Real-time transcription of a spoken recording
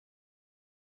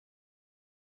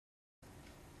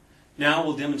Now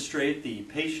we'll demonstrate the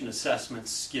patient assessment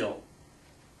skill.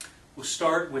 We'll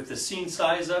start with the scene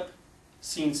size up,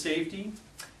 scene safety.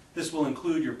 This will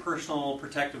include your personal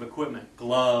protective equipment,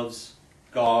 gloves,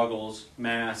 goggles,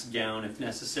 mask, gown if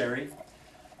necessary.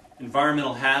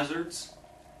 Environmental hazards,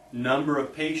 number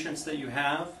of patients that you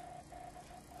have,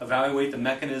 evaluate the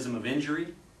mechanism of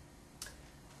injury,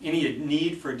 any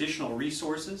need for additional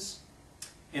resources,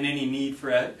 and any need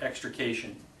for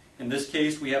extrication. In this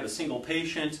case, we have a single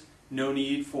patient, no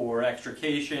need for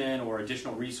extrication or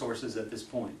additional resources at this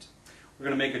point. We're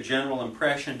going to make a general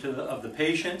impression of the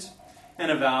patient and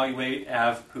evaluate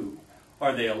AVPU.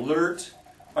 Are they alert?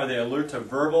 Are they alert to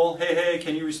verbal, hey,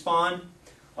 can you respond?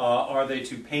 Are they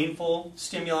to painful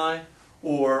stimuli?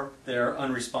 Or they're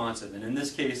unresponsive. And in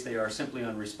this case, they are simply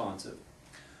unresponsive.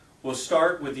 We'll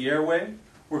start with the airway.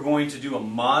 We're going to do a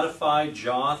modified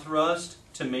jaw thrust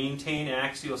to maintain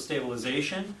axial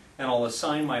stabilization, and I'll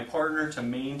assign my partner to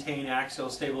maintain axial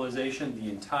stabilization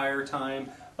the entire time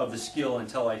of the skill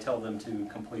until I tell them to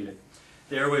complete it.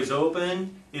 The airway is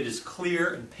open, it is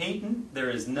clear and patent, there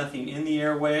is nothing in the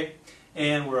airway,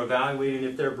 and we're evaluating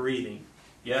if they're breathing.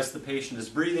 Yes, the patient is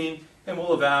breathing, and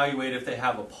we'll evaluate if they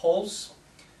have a pulse,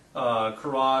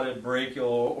 carotid, brachial,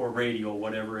 or radial,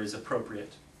 whatever is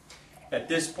appropriate. At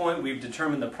this point, we've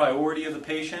determined the priority of the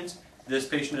patient. This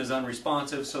patient is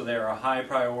unresponsive, so they're a high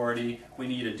priority. We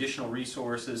need additional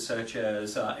resources such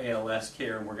as ALS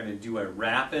care, and we're going to do a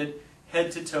rapid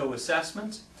head-to-toe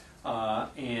assessment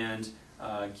and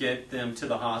get them to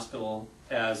the hospital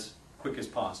as quick as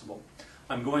possible.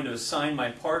 I'm going to assign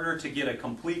my partner to get a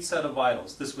complete set of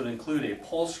vitals. This would include a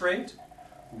pulse rate,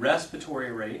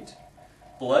 respiratory rate,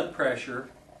 blood pressure,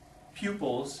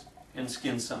 pupils, and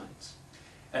skin signs.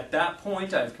 At that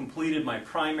point, I've completed my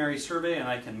primary survey and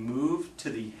I can move to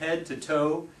the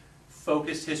head-to-toe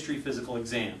focused history physical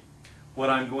exam. What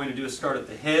I'm going to do is start at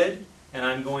the head, and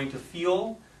I'm going to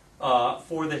feel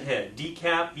for the head.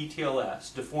 DCAP,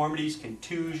 BTLS, deformities,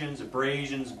 contusions,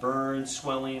 abrasions, burns,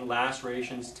 swelling,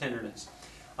 lacerations, tenderness.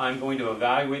 I'm going to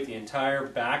evaluate the entire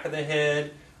back of the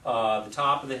head, the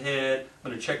top of the head.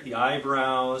 I'm going to check the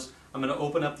eyebrows. I'm going to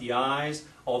open up the eyes.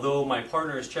 Although my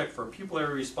partner has checked for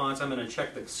pupillary response, I'm going to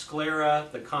check the sclera,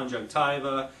 the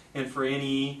conjunctiva, and for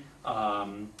any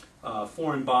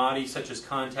foreign body such as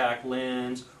contact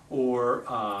lens or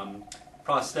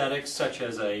prosthetics such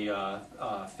as a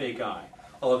fake eye.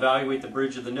 I'll evaluate the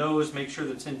bridge of the nose, make sure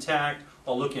that it's intact.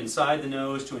 I'll look inside the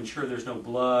nose to ensure there's no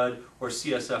blood or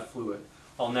CSF fluid.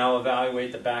 I'll now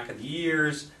evaluate the back of the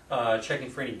ears, checking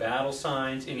for any battle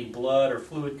signs, any blood or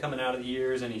fluid coming out of the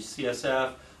ears, any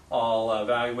CSF. I'll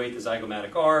evaluate the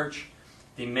zygomatic arch,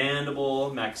 the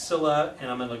mandible, maxilla, and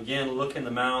I'm going to again look in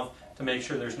the mouth to make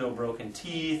sure there's no broken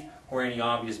teeth or any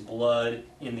obvious blood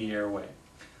in the airway.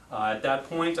 At that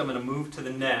point, I'm going to move to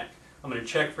the neck. I'm going to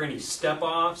check for any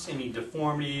step-offs, any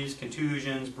deformities,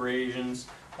 contusions, abrasions,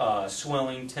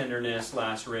 swelling, tenderness,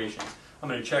 lacerations. I'm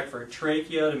going to check for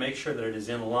trachea to make sure that it is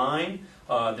in line.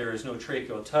 There is no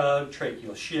tracheal tug,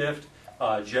 tracheal shift,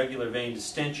 jugular vein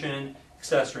distension,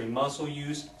 accessory muscle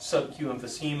use, sub-Q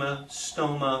emphysema,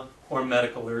 stoma, or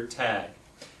medical alert tag.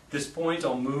 At this point,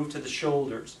 I'll move to the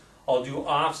shoulders. I'll do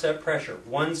offset pressure,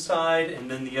 one side and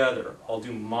then the other. I'll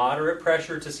do moderate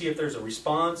pressure to see if there's a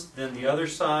response, then the other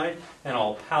side, and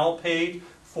I'll palpate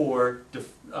for,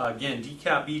 again,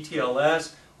 DCAP,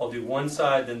 BTLS. I'll do one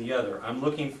side, then the other. I'm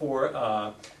looking for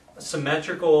a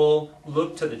symmetrical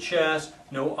look to the chest,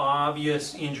 no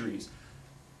obvious injuries.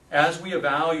 As we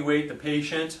evaluate the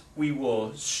patient, we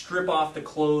will strip off the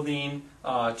clothing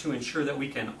to ensure that we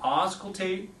can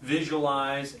auscultate,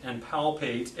 visualize, and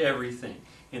palpate everything.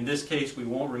 In this case, we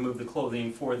won't remove the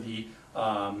clothing for the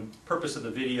purpose of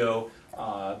the video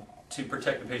to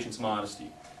protect the patient's modesty.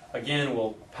 Again,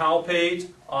 we'll palpate,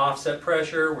 offset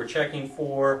pressure, we're checking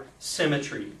for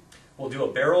symmetry. We'll do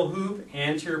a barrel hoop,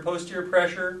 anterior-posterior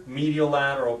pressure,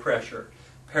 medial-lateral pressure,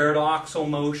 paradoxal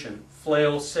motion,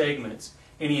 flail segments,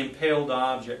 any impaled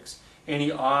objects, any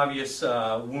obvious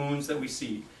wounds that we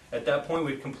see. At that point,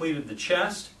 we've completed the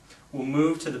chest. We'll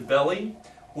move to the belly.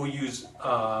 We'll use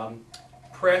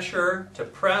pressure to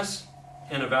press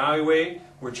and evaluate.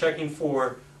 We're checking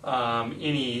for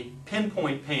any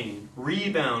pinpoint pain,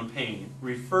 rebound pain,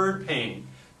 referred pain,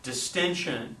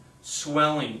 distension,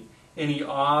 swelling, any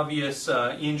obvious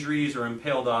injuries or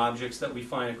impaled objects that we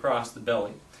find across the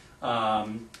belly,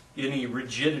 any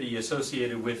rigidity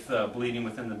associated with bleeding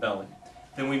within the belly.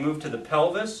 Then we move to the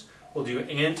pelvis. We'll do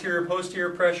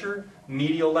anterior-posterior pressure,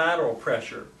 medial-lateral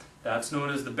pressure. That's known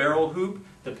as the barrel hoop,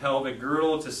 the pelvic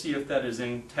girdle, to see if that is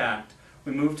intact.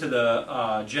 We move to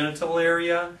the genital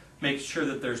area, Make sure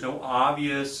that there's no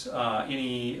obvious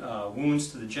any wounds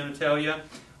to the genitalia,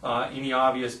 any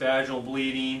obvious vaginal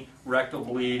bleeding, rectal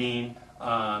bleeding,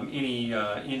 any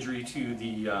injury to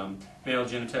the male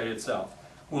genitalia itself.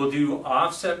 We'll do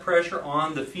offset pressure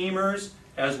on the femurs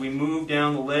as we move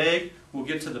down the leg. We'll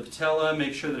get to the patella,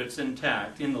 make sure that it's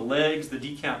intact. In the legs, the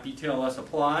decap BTLS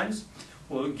applies.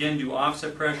 We'll again do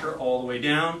offset pressure all the way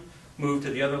down. Move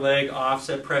to the other leg,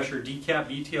 offset pressure, decap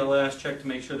BTLS, check to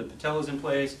make sure the patella is in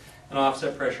place, and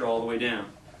offset pressure all the way down.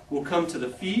 We'll come to the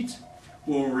feet.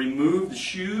 We'll remove the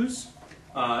shoes.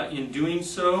 In doing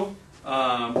so,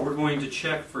 we're going to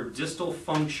check for distal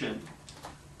function,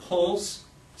 pulse,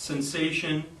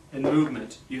 sensation, and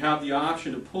movement. You have the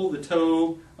option to pull the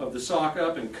toe of the sock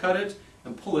up and cut it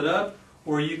and pull it up,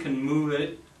 or you can move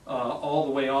it all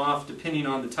the way off depending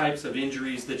on the types of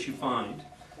injuries that you find.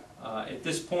 At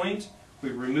this point, we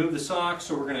remove the sock,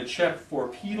 so we're going to check for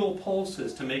pedal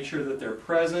pulses to make sure that they're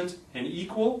present and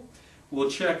equal. We'll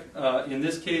check, in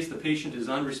this case, the patient is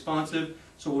unresponsive,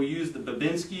 so we'll use the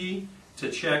Babinski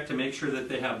to check to make sure that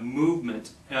they have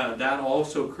movement. That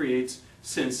also creates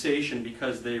sensation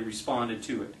because they responded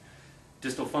to it.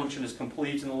 Distal function is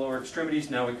complete in the lower extremities.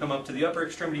 Now we come up to the upper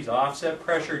extremities, offset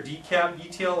pressure, decap,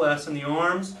 BTLS in the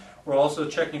arms. We're also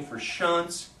checking for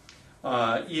shunts,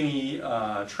 any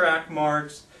track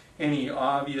marks, any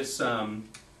obvious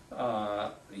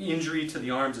injury to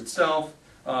the arms itself,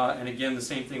 and again the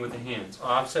same thing with the hands.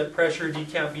 Offset pressure,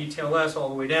 decap, BTLS all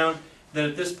the way down. Then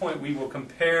at this point we will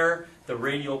compare the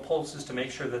radial pulses to make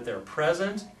sure that they're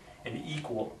present and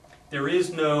equal. There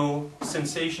is no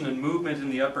sensation and movement in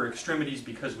the upper extremities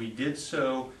because we did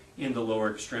so in the lower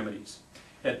extremities.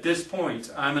 At this point,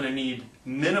 I'm going to need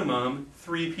minimum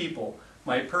 3 people.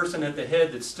 My person at the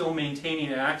head that's still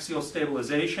maintaining axial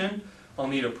stabilization, I'll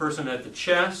need a person at the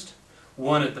chest,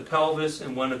 1 at the pelvis,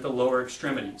 and 1 at the lower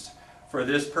extremities. For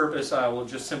this purpose, I will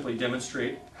just simply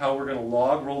demonstrate how we're going to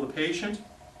log roll the patient.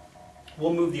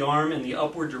 We'll move the arm in the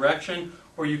upward direction,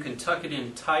 or you can tuck it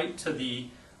in tight to the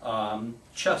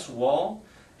chest wall.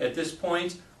 At this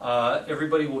point,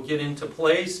 everybody will get into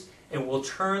place, and we'll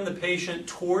turn the patient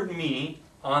toward me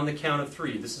on the count of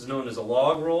 3. This is known as a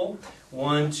log roll.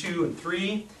 1, 2, and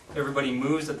 3. Everybody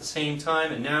moves at the same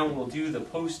time, and now we'll do the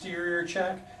posterior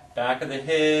check. Back of the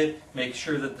head, make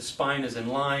sure that the spine is in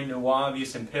line, no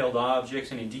obvious impaled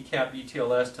objects, any decap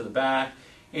BTLS to the back,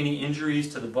 any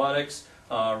injuries to the buttocks,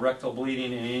 rectal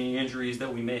bleeding, and any injuries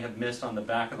that we may have missed on the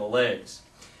back of the legs.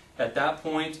 At that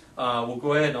point, we'll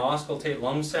go ahead and auscultate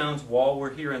lung sounds while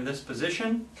we're here in this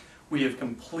position. We have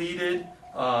completed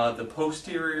the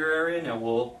posterior area. Now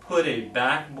we'll put a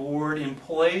backboard in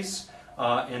place,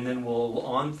 and then we'll,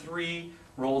 on 3,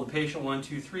 roll the patient 1,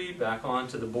 2, 3 back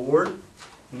onto the board.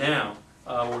 Now,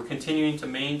 we're continuing to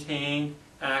maintain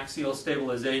axial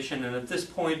stabilization, and at this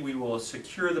point we will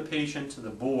secure the patient to the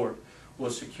board.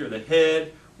 We'll secure the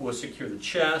head, we'll secure the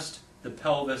chest, the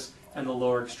pelvis, and the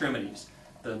lower extremities.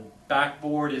 The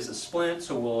backboard is a splint,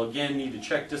 so we'll again need to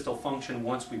check distal function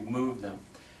once we've moved them.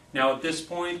 Now at this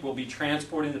point we'll be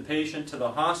transporting the patient to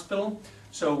the hospital,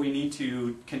 so we need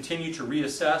to continue to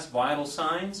reassess vital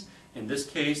signs. In this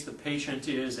case, the patient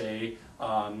is a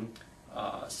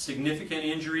significant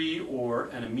injury or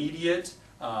an immediate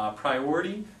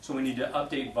priority, so we need to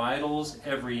update vitals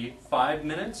every 5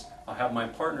 minutes. I'll have my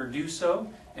partner do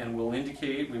so, and we'll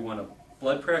indicate we want a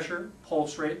blood pressure,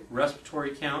 pulse rate,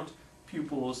 respiratory count,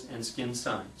 pupils, and skin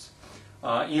signs.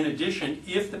 In addition,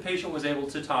 if the patient was able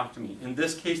to talk to me, in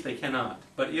this case they cannot,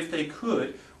 but if they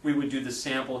could, we would do the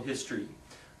sample history.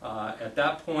 At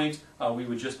that point, we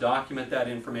would just document that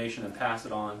information and pass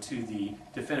it on to the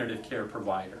definitive care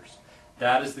providers.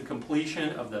 That is the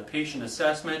completion of the patient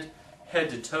assessment, head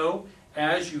to toe.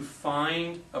 As you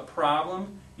find a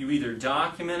problem, you either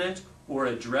document it or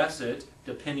address it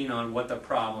depending on what the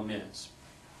problem is.